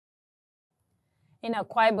In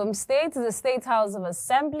Akwa Ibom State, the State House of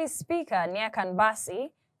Assembly Speaker ANIEKAN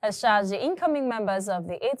BASSEY has charged the incoming members of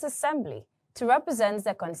the 8th Assembly to represent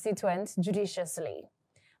their constituents judiciously.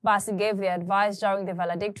 BASSEY gave the advice during the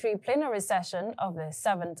valedictory plenary session of the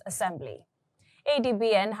 7th Assembly.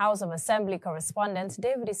 ADBN House of Assembly correspondent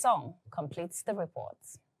David Isong completes the report.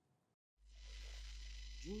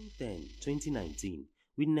 June 10, 2019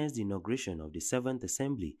 witnessed the inauguration of the 7th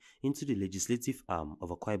Assembly into the legislative arm of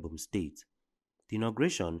Akwa Ibom State. The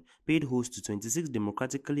inauguration paid host to 26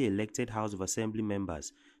 democratically elected House of Assembly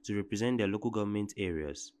members to represent their local government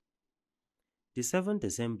areas. The 7th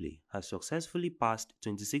Assembly has successfully passed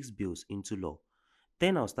 26 bills into law.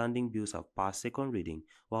 10 outstanding bills have passed second reading,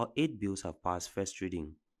 while 8 bills have passed first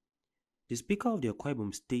reading. The Speaker of the Akwa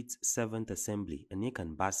Ibom State 7th Assembly,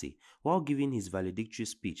 ANIEKAN BASSEY, while giving his valedictory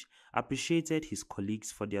speech, appreciated his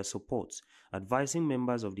colleagues for their support, advising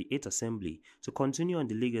members of the 8th Assembly to continue on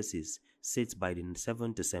the legacies set by the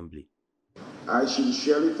 7th Assembly. I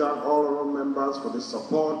sincerely thank all our members for the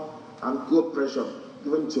support and good pressure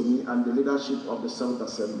given to me and the leadership of the 7th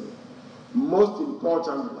Assembly. Most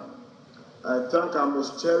importantly, I thank our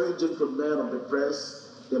most cherished gentlemen of the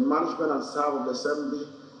press, the management and staff of the Assembly,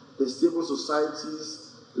 the civil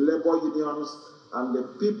societies, labor unions, and the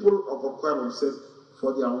people of Akwa Ibom State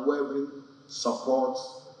for their unwavering support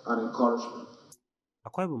and encouragement.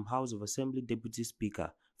 Akwa Ibom House of Assembly Deputy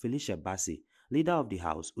Speaker Felicia Bassey, Leader of the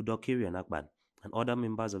House Udokiri Anakban, and other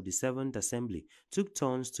members of the 7th Assembly took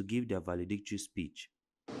turns to give their valedictory speech.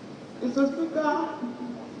 Mr. Speaker,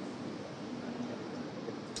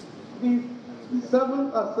 the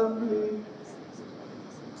 7th Assembly,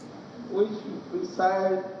 which you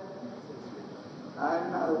preside,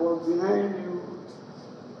 and I was behind you,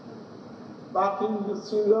 backing you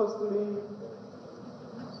seriously,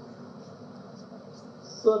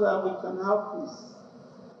 so that we can have peace.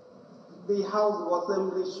 The House of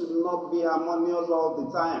Assembly should not be harmonious all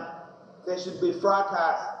the time. There should be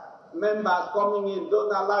fracas. Members coming in,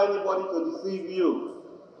 don't allow anybody to deceive you.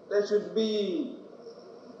 There should be,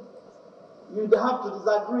 you have to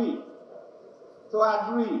disagree, to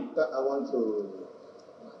agree. I want to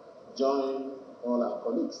join all our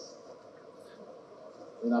colleagues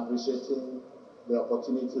in appreciating the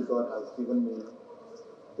opportunity God has given me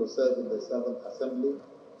to serve in the 7th Assembly,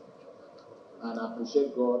 and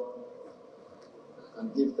appreciate God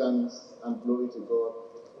and give thanks and glory to God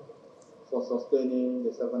for sustaining the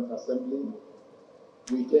 7th Assembly.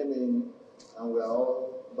 We came in and we are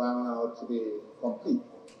all bound out to be complete.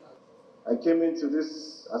 I came into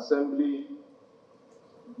this assembly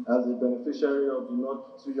as a beneficiary of the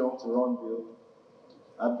Not Too Young to Run bill.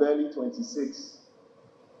 At barely 26,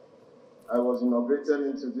 I was inaugurated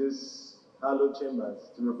into this hallowed chambers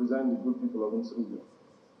to represent the good people of Nsrugu.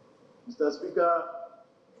 Mr. Speaker,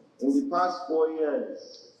 in the past 4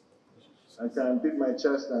 years, I can beat my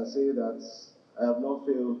chest and say that I have not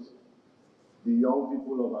failed the young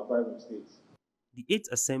people of Akwa Ibom State. The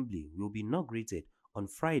 8th Assembly will be inaugurated on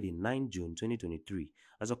Friday, 9 June 2023,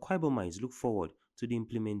 as Akwa Ibomites look forward to the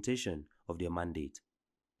implementation of their mandate.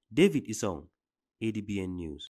 David Isong, ADBN News.